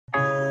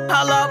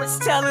I'll always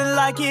tell it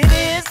like it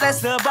is, that's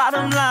the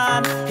bottom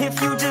line.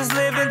 If you just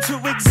living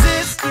to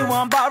exist, you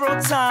on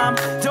borrowed time.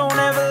 Don't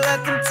ever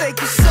let them take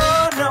your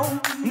soul,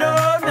 no,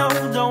 no, no.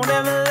 Don't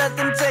ever let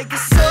them take your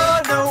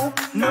soul, no,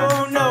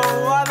 no, no.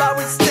 I'll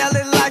always tell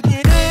it like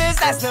it is,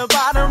 that's the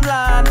bottom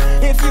line.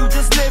 If you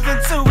just living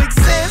to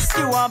exist,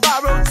 you on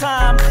borrowed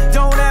time.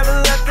 Don't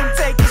ever let them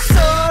take your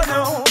soul,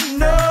 no,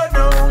 no,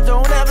 no.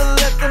 Don't ever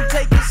let them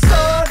take your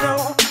soul,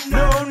 no,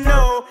 no,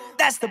 no.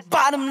 That's the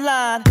bottom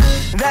line.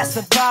 That's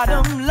the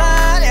bottom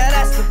line. Yeah,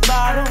 that's the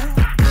bottom.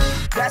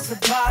 That's the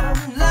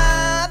bottom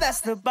line.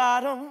 That's the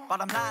bottom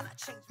line.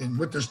 And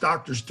what this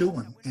doctor's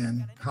doing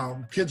and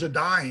how kids are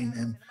dying,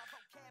 and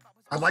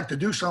I'd like to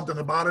do something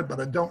about it, but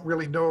I don't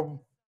really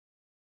know.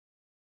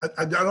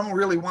 I don't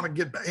really want to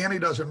get, Annie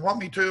doesn't want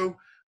me to.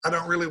 I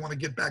don't really want to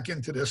get back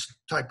into this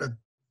type of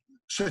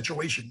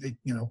situation,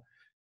 you know.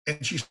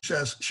 And she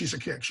says, she's a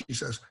kick. She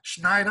says,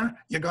 Shneider,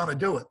 you're going to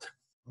do it.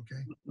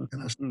 Okay.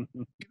 And I said, you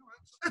know,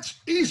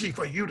 that's easy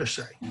for you to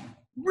say.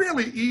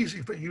 Really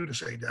easy for you to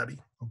say, Daddy.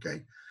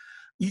 Okay.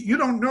 You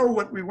don't know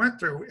what we went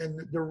through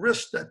and the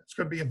risk that's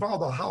going to be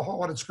involved or how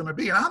hard it's going to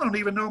be. And I don't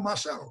even know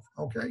myself.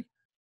 Okay.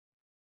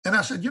 And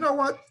I said, you know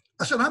what?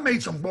 I said, I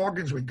made some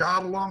bargains with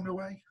God along the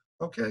way.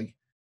 Okay.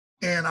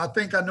 And I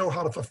think I know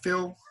how to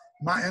fulfill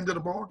my end of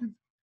the bargain.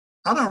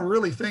 I don't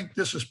really think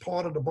this is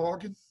part of the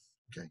bargain.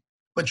 Okay.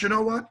 But you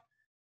know what?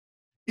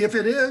 If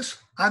it is,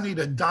 I need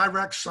a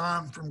direct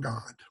sign from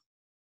God.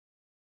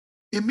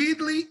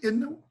 Immediately in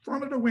the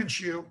front of the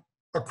windshield,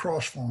 a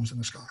cross forms in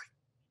the sky.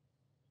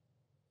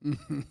 I'm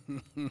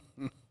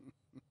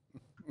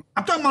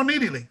talking about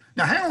immediately.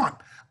 Now, hang on.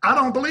 I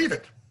don't believe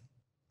it.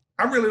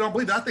 I really don't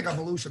believe it. I think I'm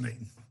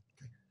hallucinating.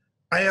 Okay.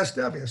 I asked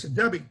Debbie, I said,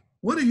 Debbie,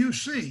 what do you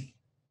see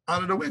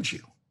out of the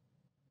windshield?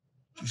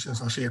 She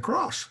says, I see a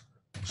cross.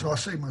 So I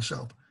say to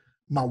myself,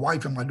 my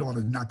wife and my daughter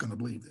are not going to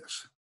believe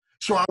this.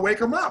 So I wake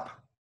them up.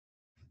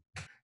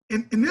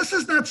 And this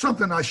is not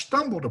something I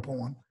stumbled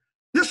upon.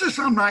 This is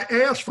something I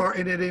asked for,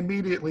 and it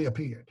immediately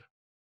appeared.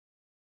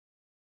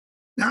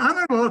 Now, I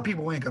know a lot of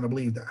people ain't going to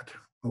believe that,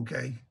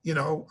 okay? You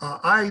know,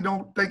 I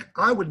don't think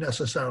I would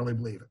necessarily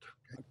believe it.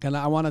 Okay?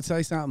 I want to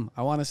say something.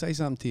 I want to say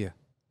something to you.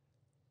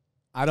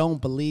 I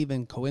don't believe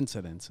in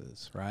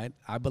coincidences, right?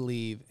 I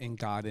believe in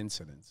God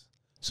incidents.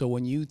 So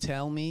when you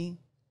tell me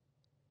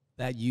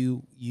that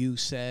you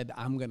said,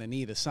 I'm going to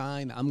need a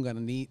sign,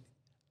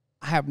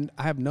 I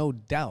have no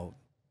doubt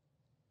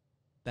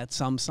that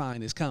some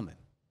sign is coming.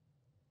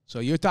 So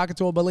you're talking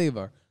to a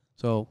believer.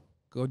 So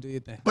go do your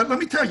thing. But let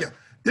me tell you,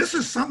 this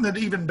is something that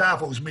even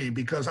baffles me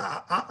because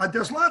I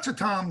there's lots of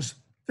times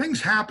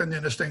things happen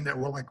in this thing that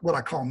were like what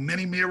I call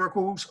mini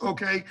miracles,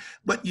 okay?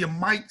 But you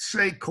might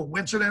say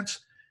coincidence.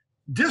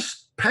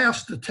 This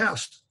passed the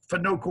test for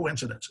no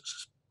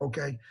coincidences,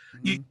 okay?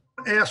 Mm-hmm. You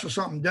ask for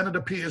something, then it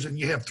appears, and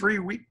you have three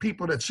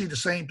people that see the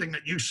same thing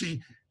that you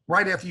see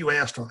right after you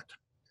asked for it.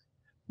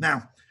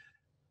 Now,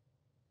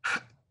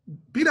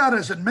 be that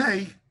as it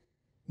may,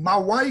 my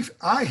wife,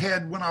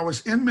 when I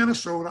was in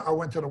Minnesota, I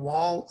went to the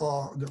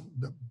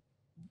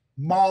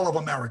Mall of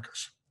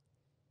Americas,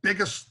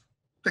 biggest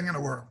thing in the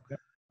world. Yeah,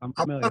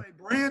 I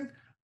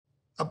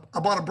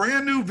bought a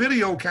brand new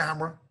video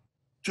camera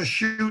to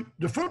shoot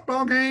the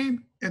football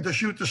game and to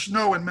shoot the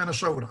snow in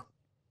Minnesota.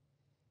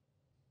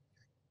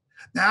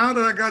 Now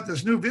that I got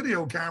this new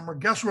video camera,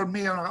 guess what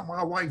me and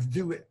my wife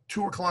do at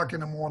 2:00 in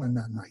the morning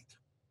that night?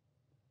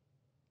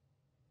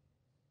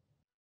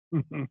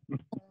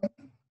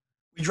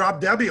 We drop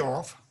Debbie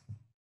off.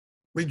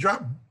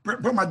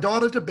 Put my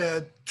daughter to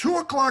bed.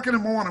 2:00 in the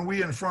morning,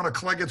 we in front of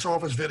Cleggett's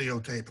office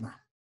videotaping her.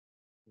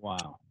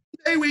 Wow.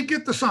 Today we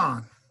get the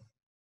sign.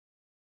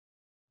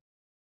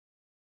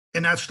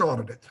 And that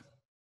started it.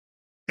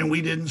 And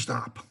we didn't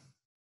stop.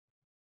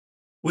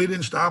 We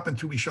didn't stop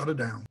until we shut it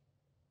down.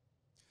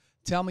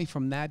 Tell me,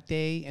 from that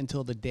day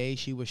until the day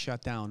she was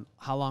shut down,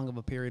 how long of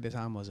a period of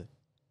time was it?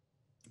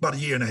 About a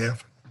year and a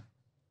half.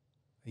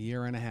 A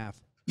year and a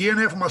half. Year and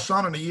a half for my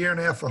son and a year and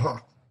a half for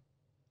her.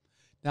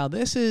 Now,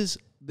 this is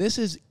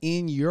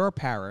in your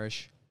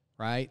parish,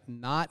 right?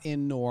 Not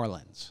in New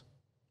Orleans.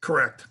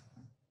 Correct.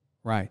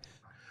 Right.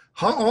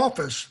 Her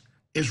office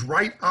is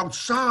right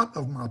outside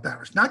of my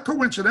parish. Not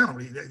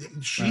coincidentally.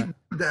 She did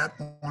that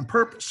on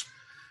purpose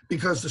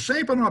because the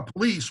St. Bernard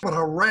police would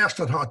have harassed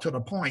her to the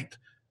point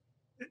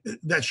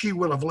that she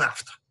would have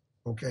left.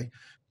 Okay.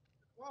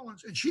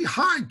 And she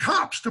hired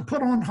cops to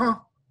put on her.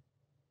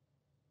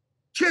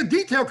 She had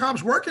detail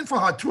cops working for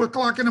her at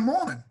 2:00 in the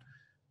morning.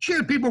 She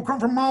had people come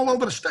from all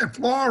over the state,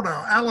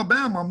 Florida,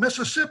 Alabama,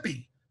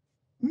 Mississippi.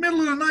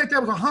 Middle of the night,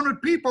 there was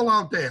 100 people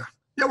out there.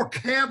 There were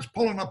cabs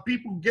pulling up,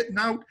 people getting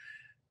out,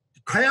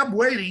 cab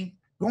waiting,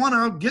 going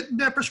out, getting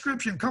their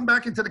prescription, come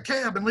back into the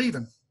cab and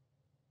leaving.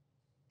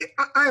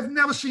 I have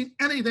never seen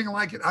anything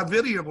like it. I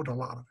videoed a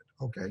lot of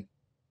it, okay?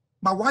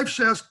 My wife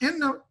says in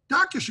the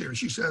docuseries,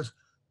 she says,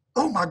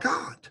 oh my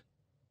God.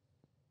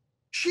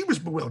 She was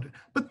bewildered.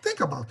 But think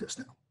about this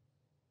now.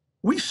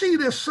 We see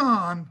this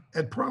sign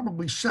at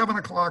probably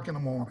 7:00 in the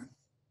morning.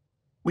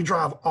 We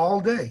drive all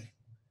day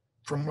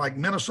from like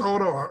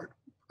Minnesota or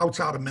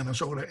outside of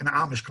Minnesota in the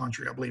Amish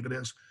country, I believe it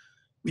is.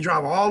 We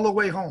drive all the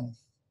way home.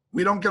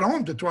 We don't get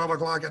home till 12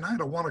 o'clock at night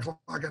or 1 o'clock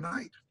at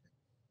night.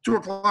 2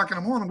 o'clock in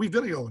the morning, we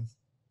videoing.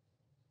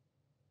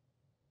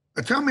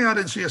 Tell me I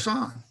didn't see a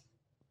sign.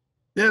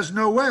 There's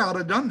no way I'd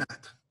have done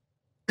that.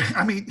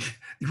 I mean,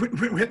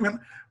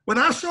 when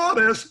I saw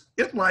this,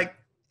 it like,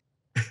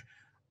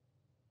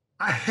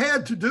 I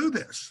had to do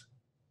this.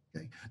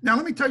 Okay. Now,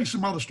 let me tell you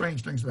some other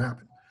strange things that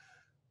happened.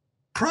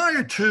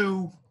 Prior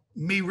to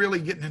me really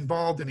getting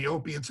involved in the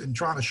opiates and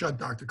trying to shut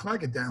Dr.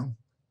 Claggett down,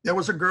 there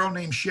was a girl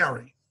named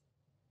Sherry.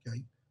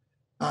 Okay.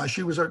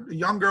 She was a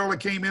young girl that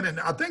came in, and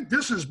I think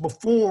this is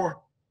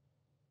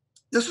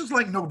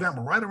like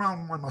November, right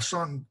around when my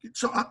son,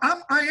 so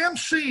I am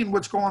seeing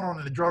what's going on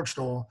in the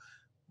drugstore,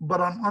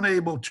 but I'm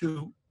unable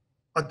to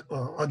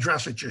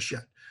address it just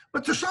yet.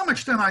 But to some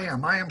extent I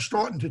am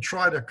starting to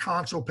try to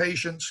counsel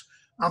patients.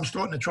 I'm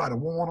starting to try to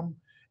warn them.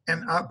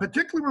 And I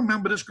particularly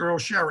remember this girl,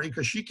 Sherry,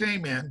 because she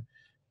came in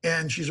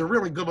and she's a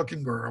really good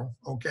looking girl.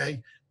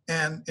 Okay.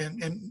 And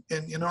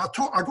you know,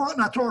 I go out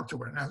and I talk to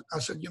her and I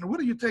said, you know, what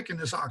are you taking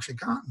this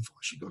OxyContin for?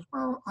 She goes,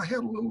 well, I had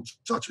a little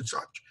such and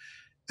such.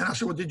 And I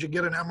said, well, did you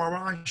get an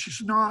MRI? She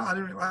said, no, I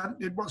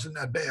didn't. It wasn't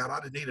that bad. I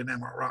didn't need an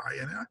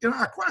MRI. And you know,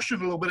 I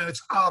questioned a little bit, and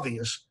it's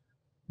obvious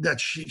that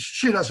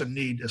she doesn't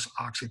need this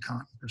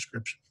OxyContin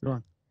prescription.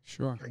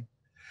 Sure. Okay.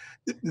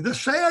 The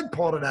sad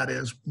part of that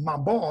is my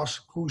boss,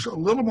 who's a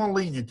little more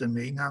lenient than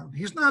me. Now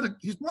he's not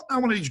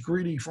one of these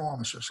greedy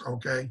pharmacists.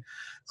 Okay,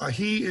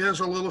 he is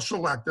a little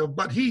selective,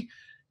 but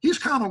he's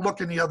kind of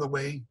looking the other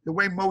way, the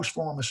way most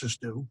pharmacists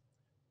do,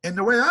 and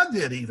the way I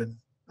did even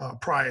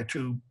prior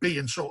to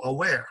being so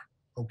aware.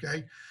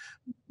 Okay,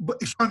 but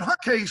in her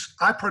case,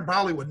 I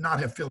probably would not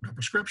have filled her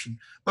prescription,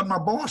 but my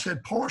boss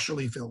had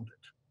partially filled it.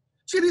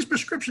 See, these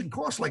prescriptions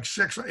cost like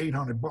 $600 or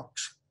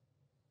 $800.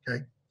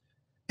 Okay.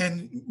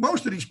 And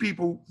most of these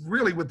people,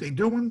 really what they're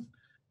doing,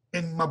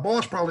 and my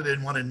boss probably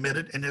didn't want to admit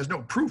it, and there's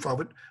no proof of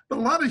it, but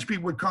a lot of these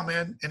people would come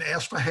in and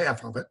ask for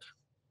half of it,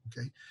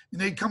 okay? And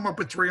they'd come up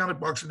with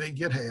 $300 and they'd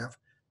get half,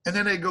 and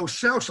then they go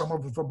sell some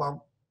of it for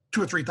about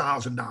 $2,000 or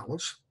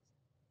 $3,000,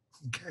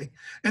 okay?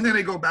 And then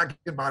they go back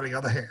and buy the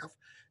other half.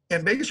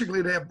 And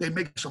basically they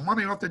make some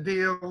money off the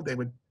deal, they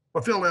would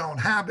fulfill their own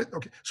habit,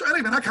 okay? So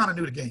anyway, I kind of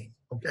knew the game,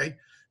 okay?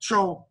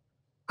 So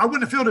I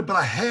wouldn't have filled it, but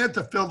I had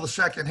to fill the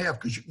second half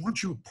because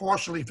once you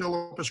partially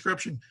fill a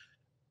prescription,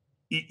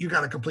 you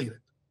got to complete it.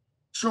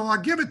 So I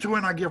give it to her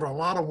and I give her a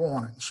lot of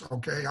warnings,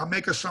 okay? I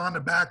make her sign the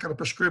back of the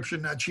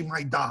prescription that she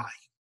might die,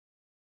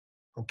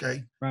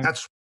 okay? Right.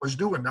 That's what I was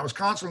doing. I was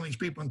counseling these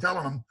people and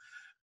telling them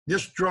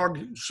this drug,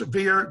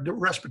 severe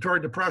respiratory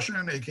depression,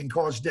 and it can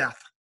cause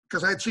death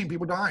because I had seen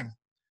people dying.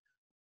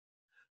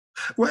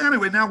 Well,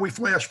 anyway, now we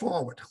flash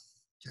forward,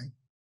 okay?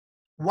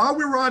 While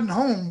we're riding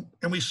home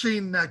and we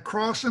seen that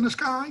cross in the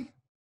sky,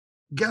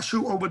 guess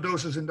who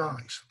overdoses and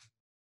dies?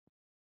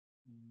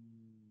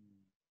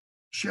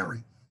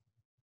 Sherry.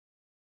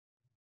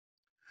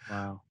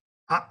 Wow.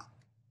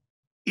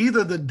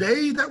 Either the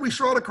day that we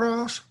saw the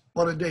cross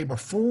or the day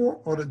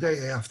before or the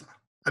day after.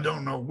 I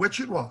don't know which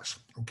it was,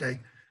 okay?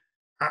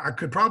 I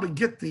could probably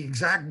get the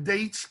exact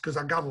dates because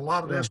I got a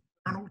lot of this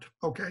journaled,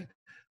 okay?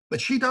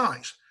 But she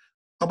dies.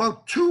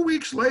 About 2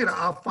 weeks later,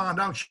 I found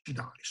out she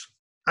dies.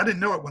 I didn't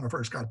know it when I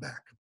first got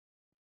back.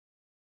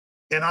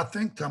 And I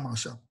think to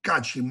myself,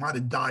 God, she might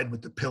have died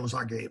with the pills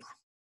I gave her.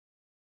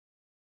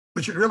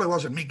 Which it really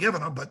wasn't me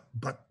giving her, but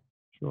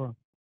sure,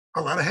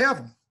 I let her have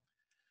them.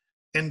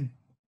 And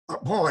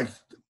boy,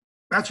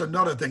 that's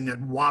another thing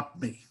that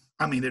whopped me.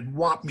 I mean, it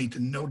whopped me to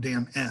no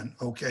damn end,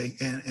 okay?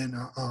 And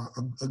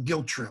a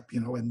guilt trip,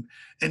 you know, and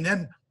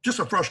then just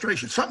a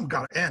frustration. Something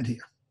got to end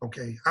here,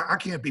 okay? I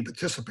can't be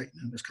participating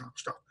in this kind of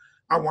stuff.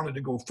 I wanted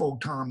to go full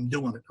time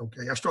doing it,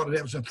 okay? I started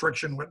having some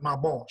friction with my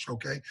boss,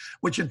 okay?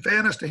 Which in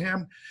fairness to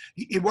him,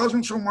 it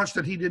wasn't so much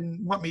that he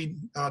didn't want me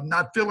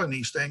not filling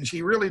these things.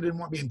 He really didn't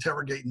want me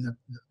interrogating the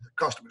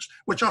customers,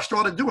 which I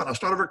started doing. I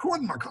started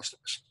recording my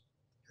customers.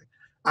 Okay?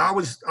 I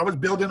was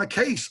building a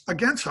case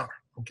against her,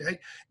 okay?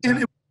 And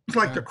it was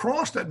like the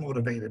cross that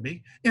motivated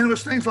me, and it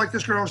was things like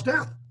this girl's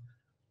death.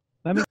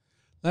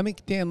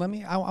 Dan,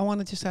 I want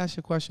to just ask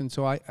you a question.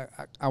 So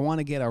I want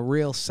to get a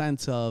real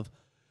sense of,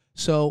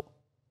 so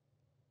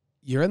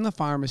you're in the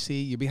pharmacy,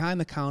 you're behind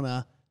the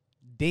counter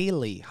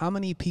daily. How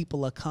many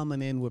people are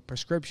coming in with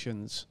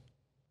prescriptions?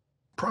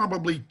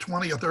 Probably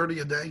 20 or 30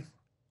 a day.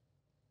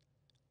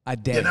 A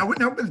day? Yeah, now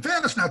in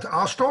fairness, now to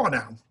our store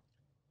now,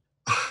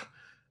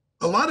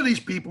 a lot of these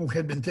people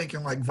had been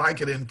taking like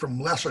Vicodin from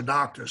lesser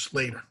doctors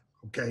later,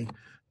 okay?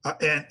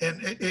 And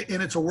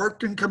it's a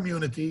working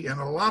community,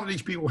 and a lot of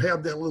these people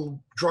have their little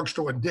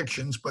drugstore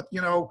addictions, but you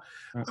know,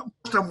 most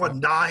of them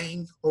weren't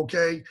dying,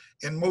 okay?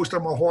 And most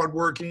of them are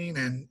hardworking,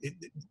 and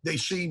they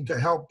seem to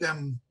help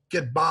them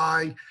get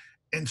by.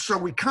 And so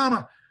we kind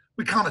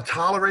of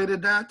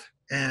tolerated that,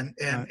 and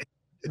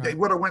they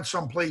would have went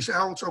someplace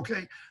else,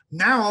 okay?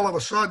 Now all of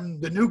a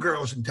sudden the new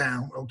girl's in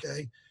town,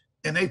 okay?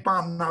 And they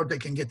found out they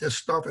can get this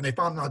stuff, and they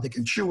found out they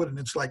can chew it, and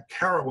it's like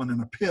heroin in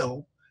a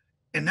pill.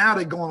 And now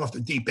they're going off the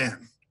deep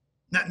end.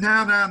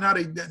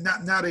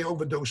 Now they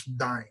overdosed and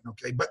dying,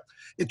 okay? But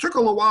it took a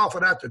little while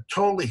for that to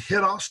totally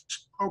hit us,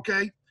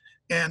 okay?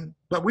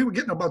 But we were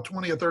getting about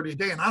 20 or 30 a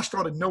day, and I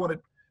started knowing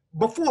it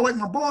before, like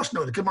my boss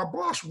knew it, because my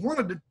boss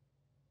wanted to,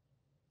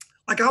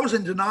 like I was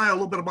in denial a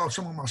little bit about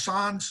some of my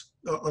sons,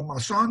 of my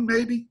son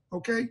maybe,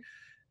 okay?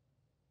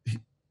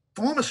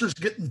 Pharmacists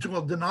get into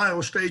a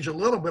denial stage a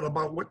little bit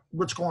about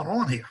what's going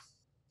on here,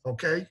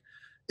 okay?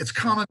 It's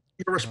kind of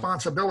your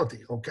responsibility,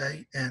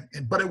 okay?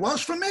 But it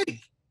was for me,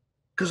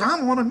 because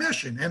I'm on a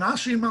mission, and I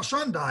see my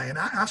son die, and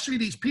I see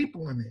these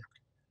people in there.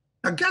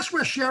 Now, guess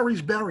where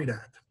Sherry's buried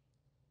at?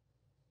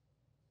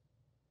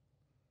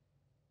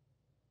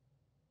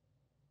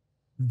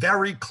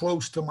 Very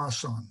close to my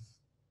son.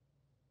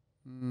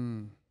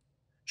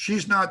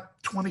 She's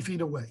not 20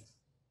 feet away.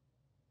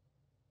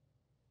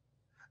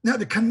 Now,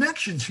 the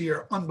connections here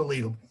are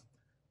unbelievable.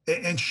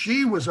 And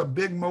she was a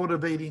big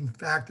motivating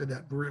factor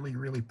that really,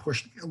 really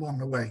pushed me along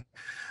the way.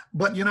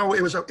 But, you know,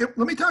 let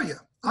me tell you,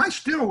 I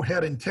still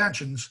had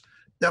intentions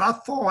that I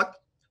thought,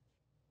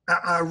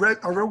 I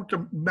wrote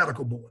the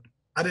medical board.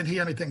 I didn't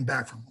hear anything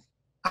back from them.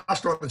 I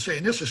started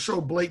saying, this is so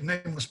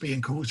blatant, they must be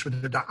in cahoots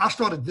with the doctor. I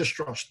started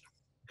distrusting.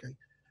 Okay.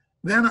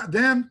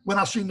 Then when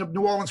I seen the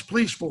New Orleans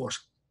police force,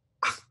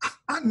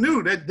 I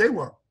knew that they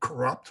were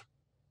corrupt.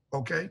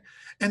 Okay.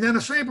 And then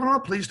the St.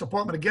 Bernard Police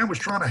Department, again, was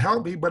trying to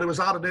help me, but it was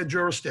out of their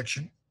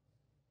jurisdiction.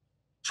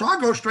 So I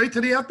go straight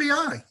to the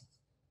FBI.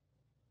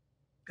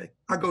 Okay.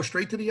 I go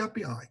straight to the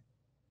FBI.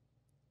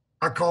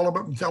 I call them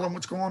up and tell them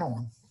what's going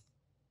on.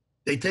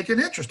 They take an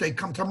interest. They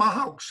come to my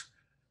house.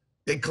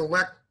 They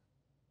collect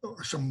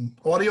some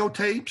audio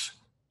tapes,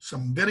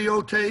 some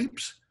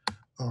videotapes,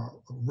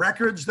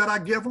 records that I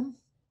give them.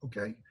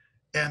 Okay.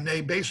 And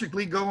they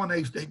basically go and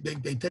they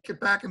take it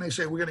back and they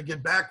say, we're going to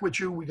get back with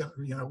you. We're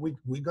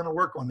going to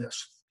work on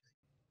this.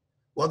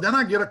 Well, then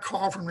I get a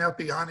call from the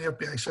FBI, and the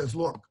FBI says,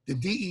 look, the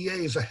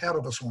DEA is ahead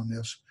of us on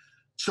this.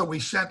 So we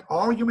sent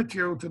all your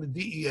material to the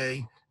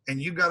DEA,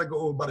 and you got to go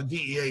over by the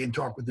DEA and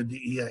talk with the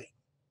DEA.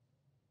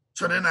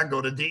 So then I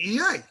go to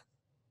DEA.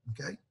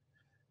 Okay.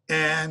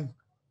 And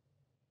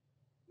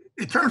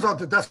it turns out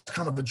that that's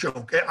kind of a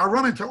joke. I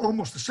run into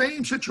almost the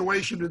same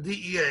situation with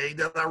DEA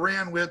that I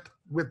ran with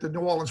the New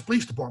Orleans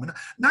Police Department.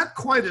 Not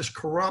quite as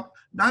corrupt,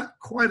 not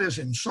quite as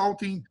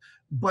insulting,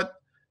 but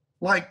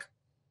like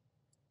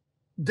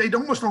they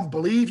almost don't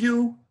believe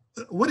you.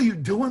 What are you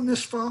doing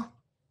this for?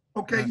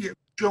 Okay,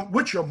 right.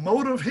 What's your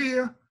motive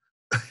here?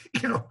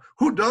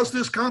 Who does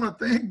this kind of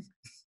thing?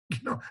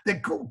 They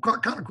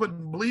kind of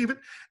couldn't believe it.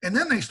 And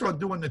then they start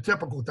doing the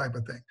typical type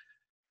of thing.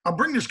 I'll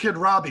bring this kid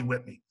Robbie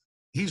with me.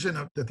 He's in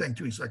the thing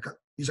too.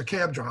 He's a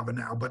cab driver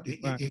now, but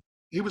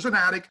he was an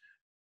addict.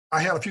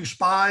 I had a few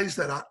spies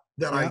that I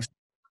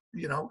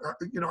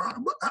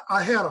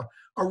had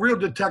a real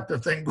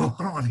detective thing going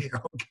on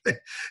here. Okay.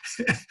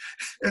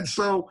 And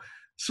so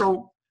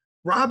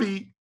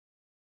Robbie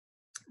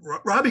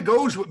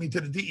goes with me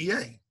to the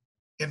DEA,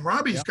 and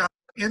Robbie's got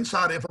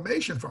inside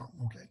information from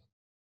him. Okay.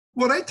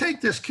 Well, they take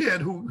this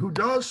kid who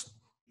does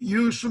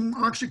use some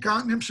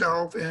OxyContin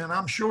himself, and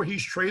I'm sure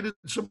he's traded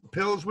some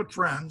pills with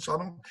friends.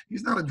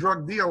 He's not a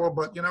drug dealer,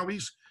 but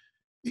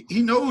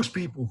he knows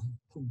people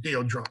who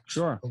deal drugs.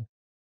 Sure.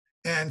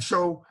 And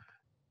so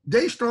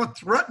they start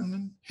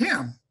threatening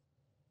him.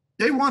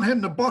 They want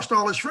him to bust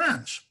all his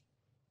friends.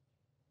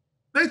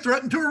 They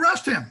threaten to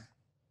arrest him.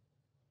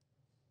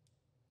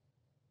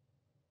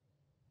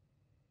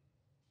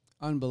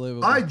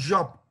 Unbelievable. I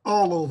jump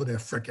all over their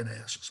freaking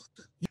asses.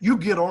 You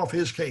get off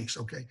his case,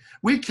 okay?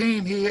 We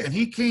came here, and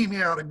he came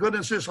here out of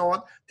goodness of his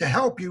heart to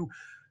help you,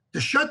 to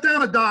shut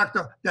down a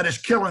doctor that is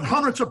killing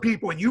hundreds of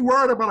people, and you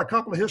worried about a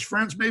couple of his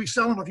friends maybe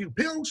selling a few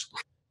pills?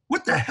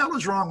 What the hell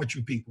is wrong with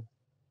you people?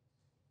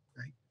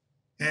 Okay?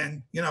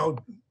 And,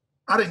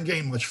 I didn't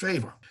gain much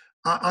favor.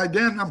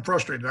 I'm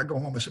frustrated. I go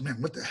home and say, man,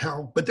 what the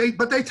hell? But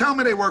they tell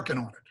me they're working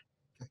on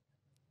it. Okay?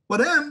 But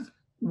then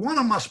one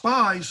of my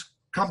spies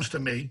comes to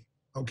me,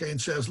 okay,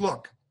 and says,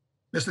 look,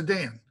 Mr.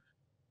 Dan,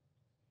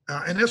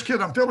 and this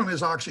kid, I'm filling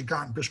his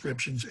OxyContin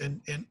prescriptions, and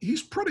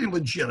he's pretty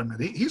legitimate.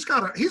 He's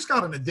got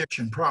an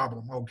addiction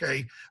problem,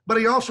 okay, but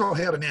he also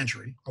had an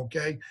injury,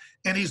 okay,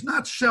 and he's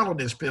not selling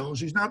his pills.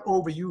 He's not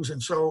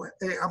overusing. So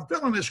hey, I'm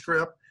filling his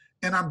script,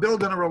 and I'm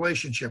building a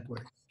relationship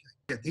with him.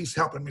 Okay? He's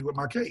helping me with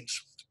my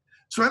case.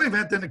 So in any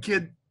event, then the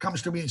kid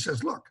comes to me and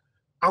says, look,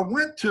 I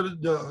went to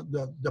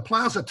the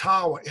Plaza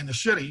Tower in the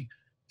city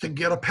to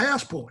get a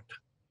passport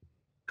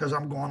because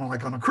I'm going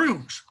on a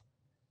cruise,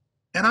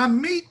 and I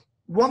meet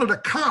one of the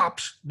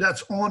cops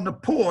that's on the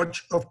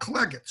porch of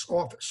Cleggett's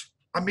office.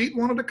 I meet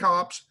one of the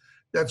cops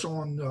that's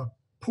on the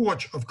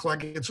porch of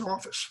Cleggett's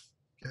office,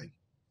 okay?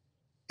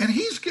 And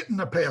he's getting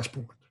a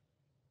passport.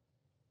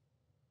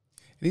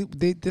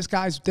 This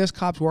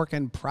cop's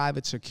working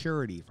private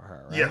security for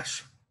her, right?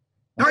 Yes.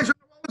 No, he's a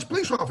New Orleans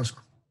police officer.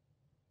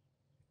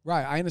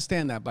 Right, I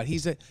understand that, but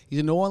he's a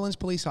New Orleans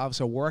police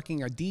officer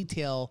working a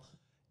detail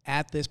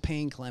at this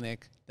pain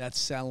clinic that's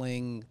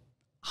selling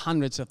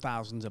hundreds of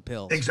thousands of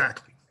pills.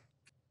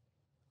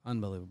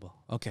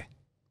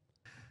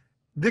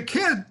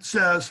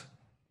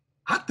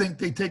 I think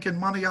they're taking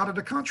money out of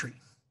the country.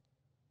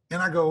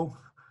 And I go,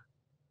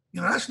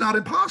 that's not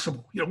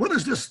impossible. What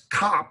is this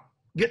cop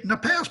getting a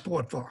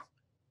passport for?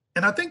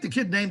 And I think the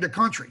kid named a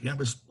country. And it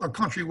was a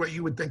country where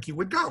you would think he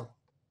would go.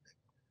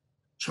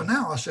 So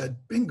now I said,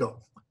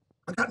 bingo,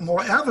 I got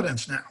more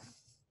evidence now.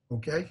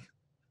 Okay.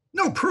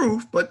 No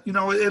proof, but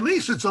at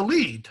least it's a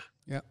lead.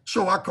 Yeah.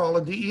 So I call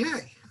a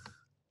DEA.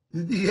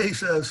 The DEA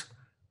says,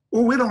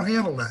 well, we don't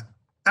handle that.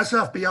 That's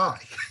FBI.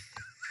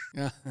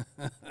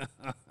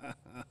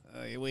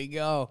 Here we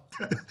go.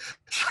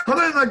 So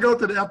then I go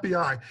to the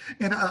FBI.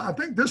 And I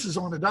think this is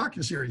on the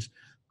docuseries.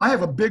 I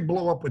have a big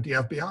blow up with the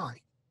FBI,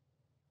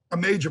 a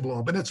major blow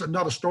up. And it's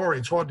another story.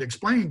 It's hard to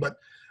explain, but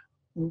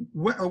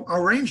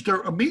arranged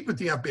to meet with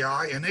the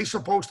FBI, and they're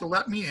supposed to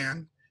let me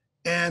in.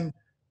 And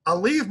I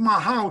leave my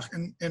house,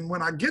 and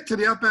when I get to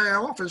the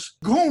FBI office,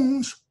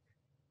 goons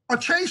are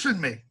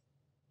chasing me.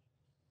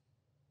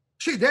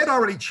 They'd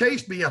already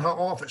chased me at her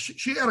office.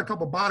 She had a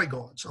couple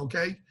bodyguards,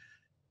 okay?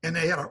 And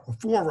they had a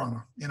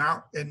forerunner,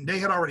 and they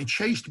had already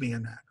chased me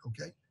in that,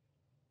 okay?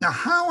 Now,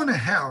 how in the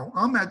hell,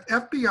 I'm at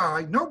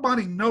FBI,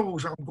 nobody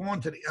knows I'm going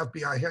to the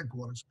FBI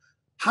headquarters.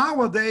 How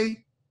are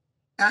they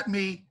at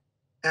me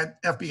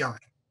at FBI?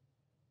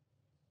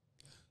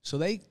 So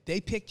they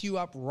picked you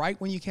up right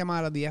when you came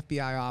out of the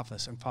FBI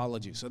office and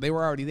followed you. So they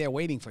were already there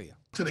waiting for you.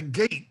 To the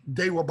gate,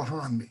 they were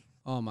behind me.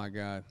 Oh, my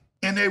God.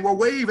 And they were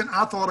waving,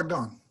 I thought, a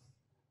gun.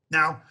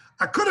 Now,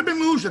 I could have been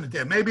losing it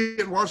there. Maybe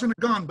it wasn't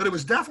a gun, but it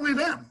was definitely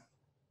them.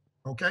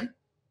 Okay?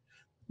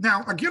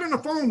 Now, I get on the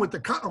phone with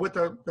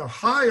the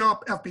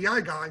high-up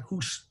FBI guy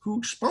who's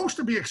supposed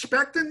to be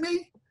expecting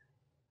me,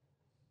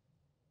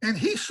 and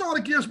he sort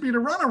of gives me the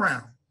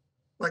runaround.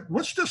 Like,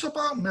 what's this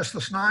about,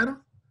 Mr. Shneider?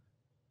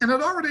 And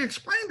I'd already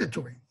explained it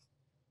to him.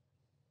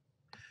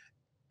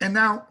 And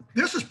now,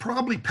 this is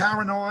probably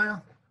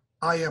paranoia.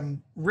 I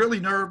am really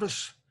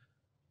nervous.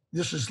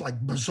 This is like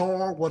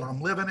bizarre what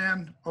I'm living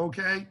in,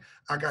 okay?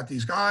 I got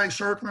these guys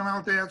circling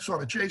out there,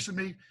 sort of chasing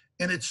me,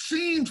 and it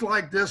seems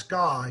like this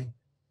guy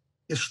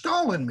is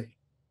stalling me,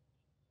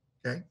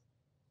 okay?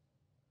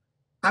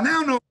 I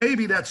now know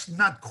maybe that's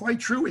not quite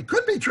true. It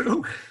could be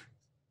true.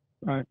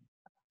 Right.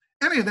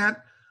 Any of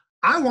that,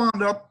 I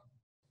wound up,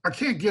 I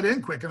can't get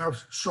in quick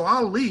enough, so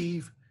I'll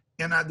leave,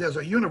 and there's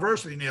a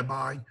university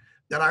nearby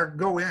that I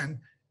go in,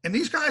 and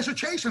these guys are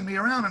chasing me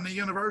around in the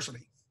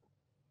university.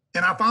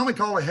 And I finally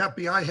called the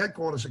FBI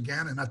headquarters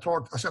again, and I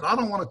said, I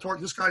don't want to talk.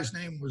 This guy's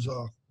name was,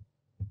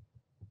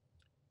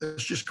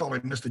 let's just call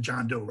him Mr.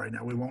 John Doe right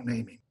now. We won't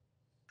name him.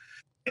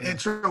 And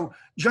so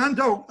John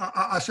Doe,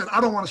 I said, I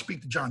don't want to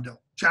speak to John Doe.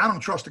 See, I don't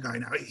trust the guy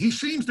now. He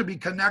seems to be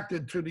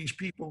connected to these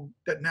people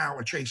that now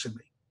are chasing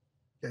me,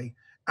 okay?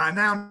 I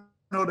now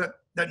know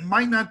that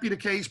might not be the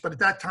case, but at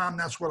that time,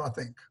 that's what I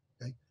think,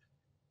 okay?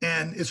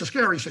 And it's a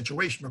scary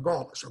situation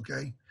regardless,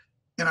 okay?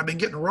 And I've been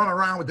getting run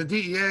around with the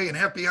DEA and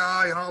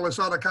FBI and all this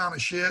other kind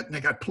of shit. And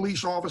they got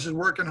police officers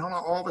working in her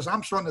office.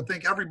 I'm starting to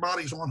think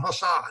everybody's on her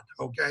side,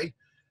 okay?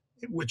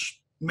 Which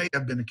may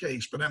have been the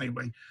case, but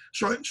anyway.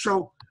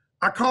 So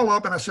I call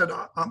up and I said,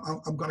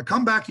 I'm going to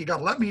come back. You got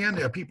to let me in.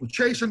 There are people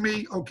chasing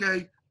me,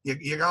 okay?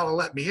 You got to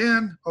let me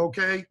in,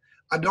 okay?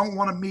 I don't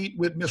want to meet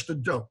with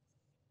Mr. Doe.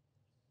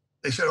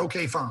 They said,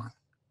 okay, fine.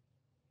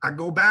 I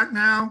go back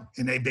now,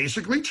 and they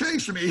basically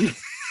chase me.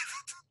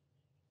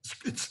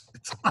 It's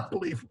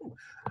unbelievable.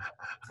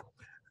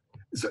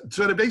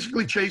 So they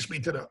basically chased me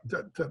to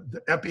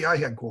the FBI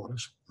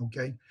headquarters,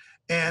 okay?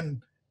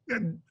 And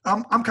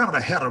I'm kind of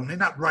ahead of them. They're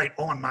not right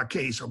on my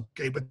case,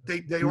 okay? But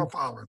they are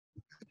following.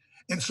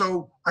 And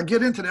so I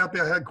get into the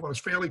FBI headquarters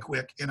fairly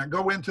quick, and I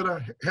go into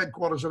the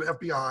headquarters of the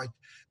FBI,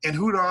 and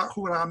who do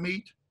I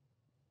meet?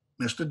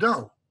 Mr.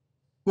 Doe,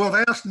 who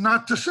I've asked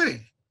not to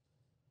see.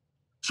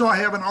 So I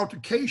have an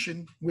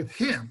altercation with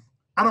him.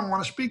 I don't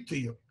want to speak to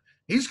you.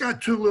 He's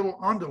got two little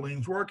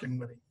underlings working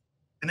with him.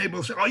 And they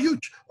both say, are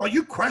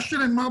you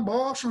questioning my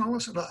boss? And I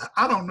said,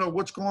 I don't know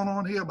what's going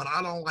on here, but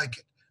I don't like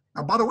it.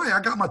 Now, by the way,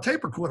 I got my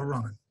tape recorder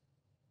running.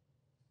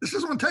 This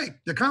is on tape,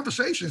 the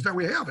conversations that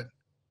we're having.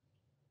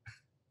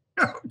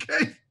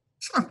 Okay?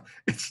 So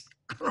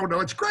I don't know,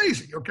 it's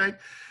crazy, okay?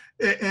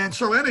 And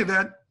so any of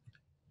that,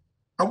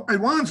 it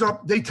winds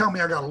up, they tell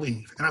me I got to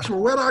leave. And I said,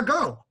 well, where do I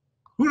go?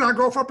 Who do I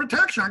go for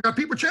protection? I got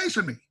people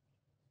chasing me.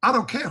 I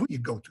don't care who you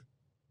go to.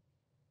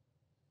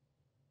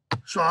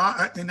 So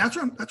and that's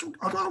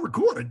what I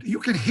recorded. You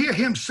can hear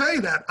him say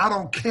that. I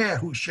don't care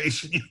who's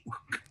chasing you.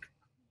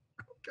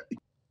 Okay.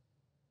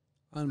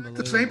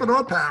 Unbelievable. At St.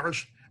 Bernard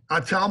Parish, I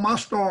tell my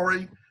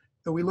story,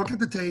 and we look at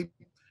the tape,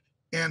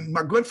 and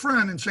my good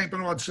friend in St.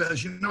 Bernard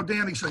says,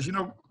 Danny says, you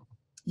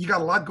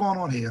got a lot going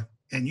on here,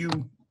 and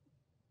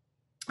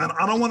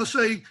I don't want to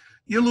say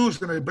you're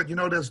losing it, but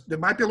there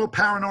might be a little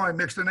paranoia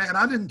mixed in there, and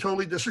I didn't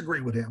totally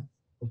disagree with him.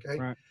 Okay.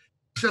 Right.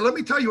 So let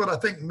me tell you what I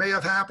think may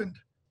have happened.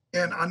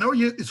 And I know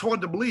it's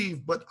hard to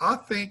believe, but I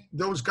think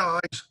those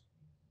guys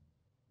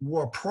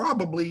were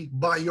probably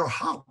by your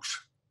house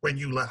when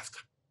you left.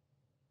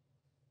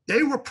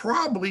 They were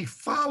probably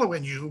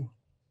following you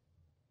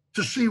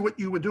to see what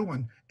you were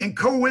doing. And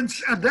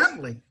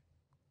coincidentally,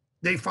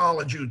 they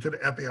followed you to the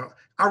FBI.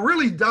 I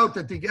really doubt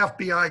that the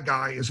FBI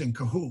guy is in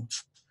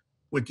cahoots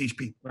with these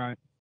people. Right.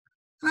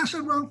 And I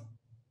said, well,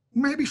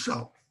 maybe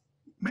so.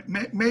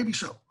 Maybe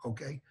so.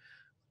 Okay.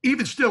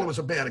 Even still, it was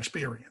a bad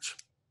experience.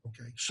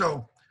 Okay.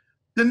 So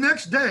the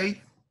next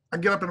day, I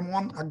get up in the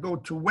morning, I go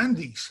to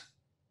Wendy's.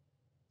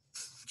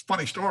 It's a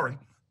funny story.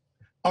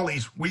 All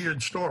these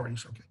weird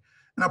stories. Okay.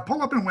 And I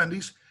pull up in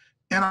Wendy's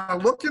and I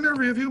look in the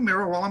rearview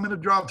mirror while I'm in the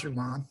drive-through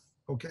line.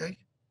 Okay.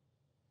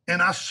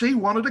 And I see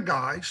one of the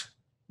guys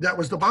that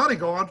was the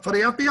bodyguard for the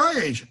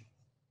FBI agent.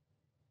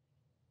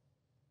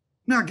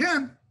 Now,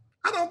 again,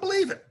 I don't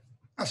believe it.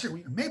 I said,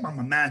 well, maybe I'm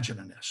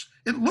imagining this.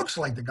 It looks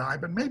like the guy,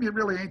 but maybe it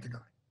really ain't the guy.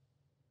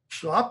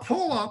 So I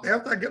pull up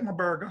after I get my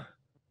burger.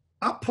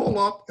 I pull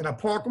up and I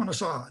park on the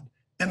side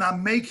and I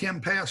make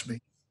him pass me.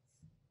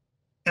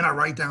 And I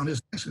write down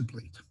his license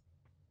plate.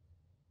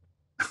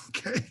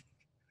 Okay.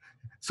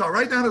 So I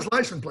write down his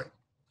license plate.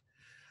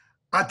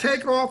 I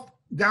take off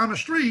down the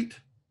street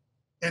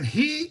and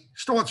he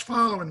starts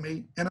following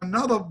me, and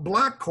another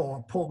black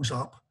car pulls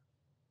up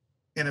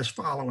and is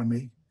following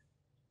me.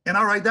 And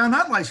I write down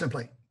that license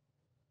plate.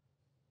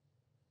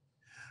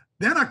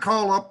 Then I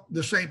call up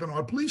the St.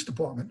 Bernard Police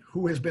Department,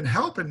 who has been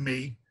helping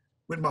me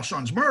with my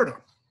son's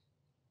murder.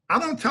 I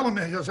don't tell them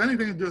it has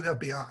anything to do with the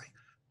FBI.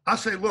 I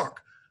say, look,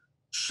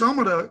 some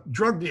of the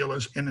drug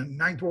dealers in the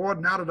Ninth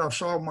Ward, now that I've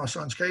solved my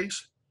son's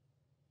case,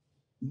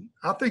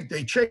 I think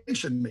they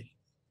chasing me.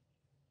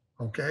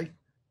 Okay.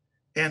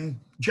 And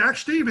Jack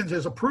Stevens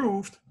has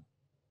approved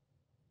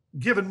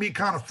giving me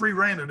kind of free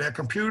rein of their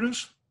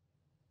computers.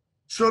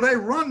 So they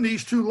run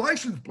these two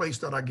license plates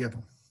that I give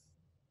them.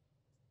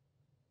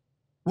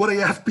 What the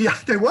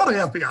FBI? They want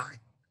the FBI.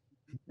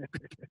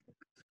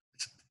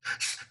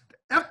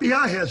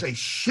 FBI has a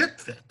shit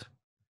fit.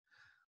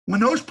 When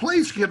those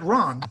plates get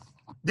run,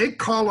 they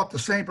call up the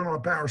St.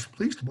 Bernard Parish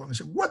Police Department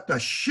and say, what the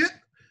shit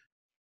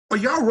are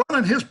y'all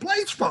running his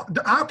plates for,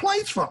 our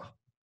plates for?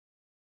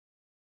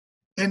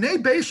 And they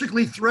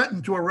basically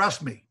threatened to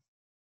arrest me.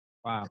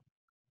 Wow.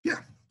 Yeah.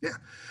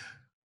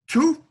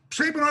 Two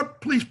St.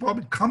 Bernard Police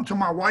Department come to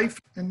my wife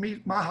and me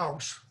at my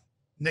house.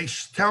 And they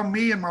tell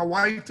me and my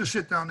wife to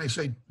sit down. They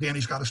say,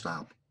 Danny's got to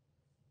stop.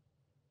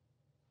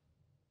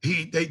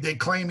 They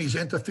claim he's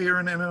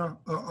interfering in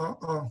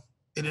an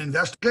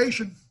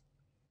investigation.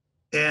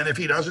 And if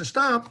he doesn't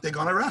stop, they're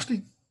going to arrest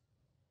him.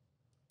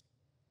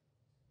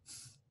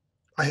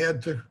 I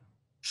had to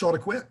sort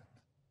of quit.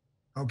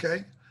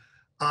 Okay.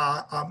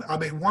 I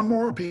made one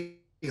more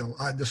appeal.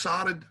 I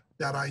decided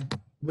that I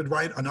would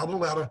write another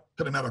letter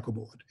to the medical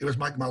board. It was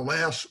like my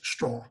last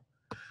straw.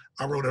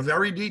 I wrote a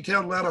very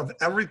detailed letter of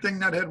everything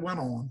that had went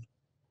on.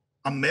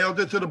 I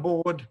mailed it to the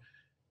board,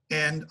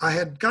 and I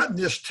had gotten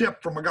this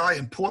tip from a guy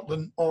in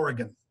Portland,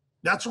 Oregon.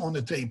 That's on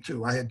the tape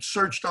too. I had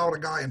searched out a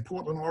guy in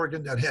Portland,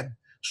 Oregon that had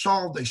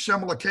solved a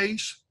similar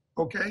case,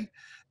 okay?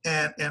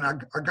 And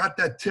I got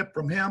that tip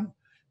from him,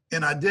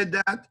 and I did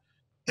that.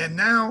 And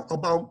now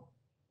about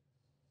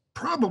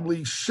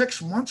probably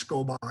 6 months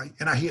go by,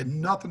 and I hear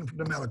nothing from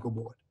the medical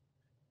board.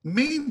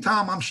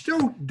 Meantime, I'm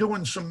still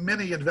doing some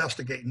mini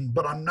investigating,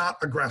 but I'm not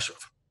aggressive.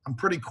 I'm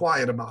pretty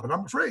quiet about it.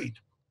 I'm afraid.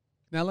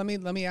 Now, let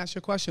me ask you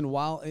a question.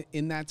 While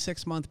in that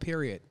 6 month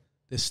period,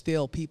 there's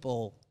still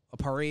people, a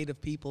parade of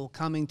people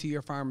coming to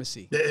your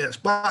pharmacy. There is,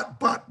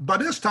 but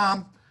this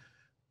time,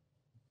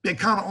 they're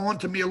kind of on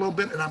to me a little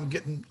bit, and I'm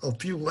getting a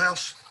few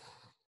less,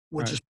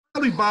 which is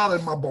really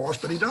bothering my boss,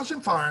 but he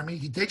doesn't fire me.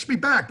 He takes me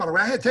back. By the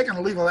way, I had taken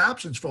a leave of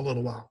absence for a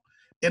little while,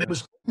 and it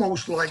was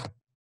almost like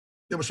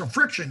there was some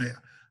friction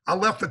there. I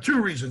left for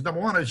two reasons.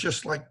 Number one is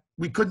just like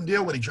we couldn't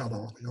deal with each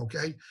other,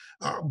 okay?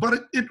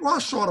 But it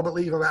was sort of a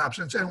leave of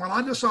absence. And when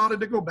I decided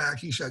to go back,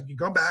 he said, you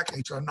go back. And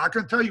he said, I'm not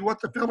going to tell you what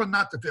to fill and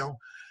not to fill,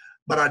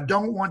 but I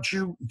don't want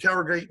you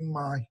interrogating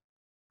my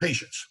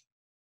patients.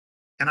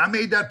 And I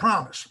made that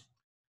promise.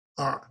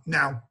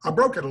 Now, I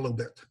broke it a little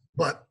bit,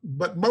 but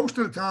most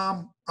of the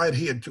time I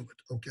adhered to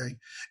it, okay?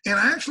 And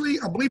actually,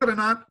 believe it or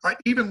not, I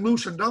even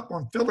loosened up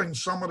on filling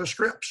some of the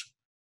strips.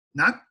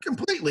 Not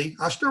completely.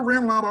 I still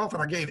ran a lot off,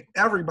 and I gave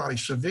everybody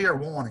severe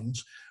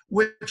warnings,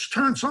 which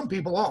turned some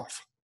people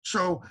off.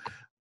 So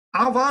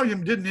our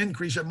volume didn't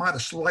increase. It might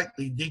have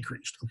slightly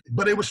decreased,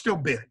 but it was still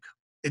big.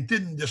 It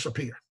didn't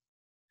disappear.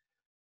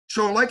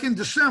 So like in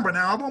December,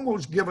 now I've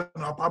almost given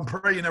up. I'm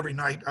praying every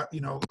night.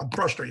 I'm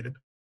frustrated.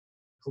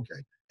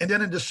 Okay. And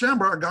then in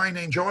December, a guy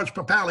named George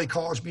Papali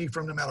calls me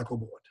from the medical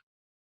board.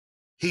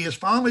 He has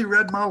finally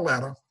read my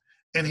letter.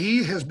 And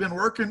he has been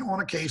working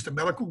on a case. The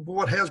medical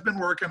board has been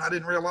working. I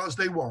didn't realize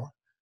they were.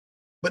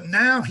 But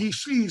now he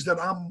sees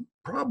that I'm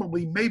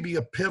probably maybe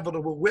a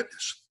pivotal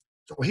witness.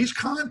 So he's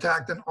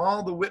contacting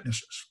all the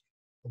witnesses,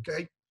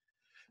 okay?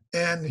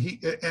 And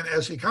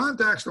as he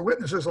contacts the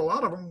witnesses, a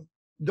lot of them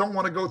don't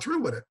want to go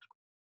through with it.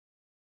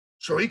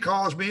 So he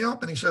calls me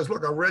up and he says,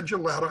 look, I read your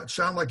letter. It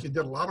sounded like you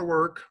did a lot of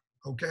work,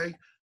 okay?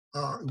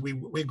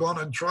 We're going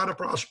to try to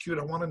prosecute.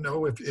 I want to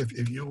know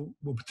if you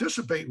will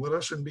participate with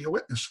us and be a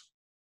witness.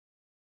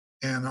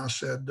 And I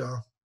said,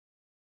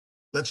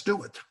 let's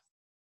do it.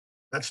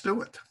 Let's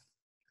do it.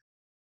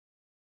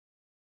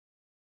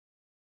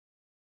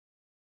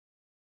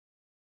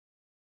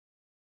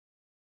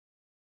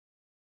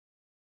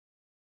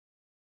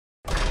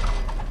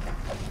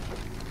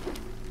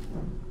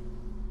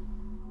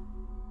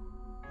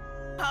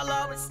 I'll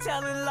always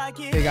tell it like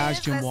it Hey guys,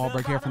 is. Jim That's the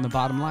Wahlberg here from The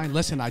Bottom Line.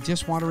 Listen, I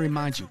just want to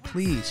remind you,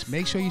 please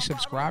make sure you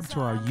subscribe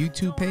to our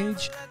YouTube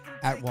page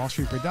at Wall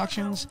Street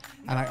Productions.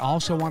 And I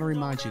also want to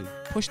remind you,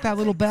 push that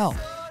little bell.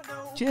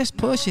 Just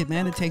push it,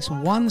 man. It takes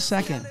 1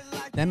 second.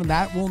 Then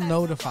that will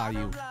notify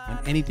you when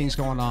anything's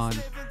going on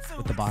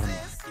with The Bottom Line.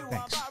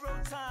 Thanks.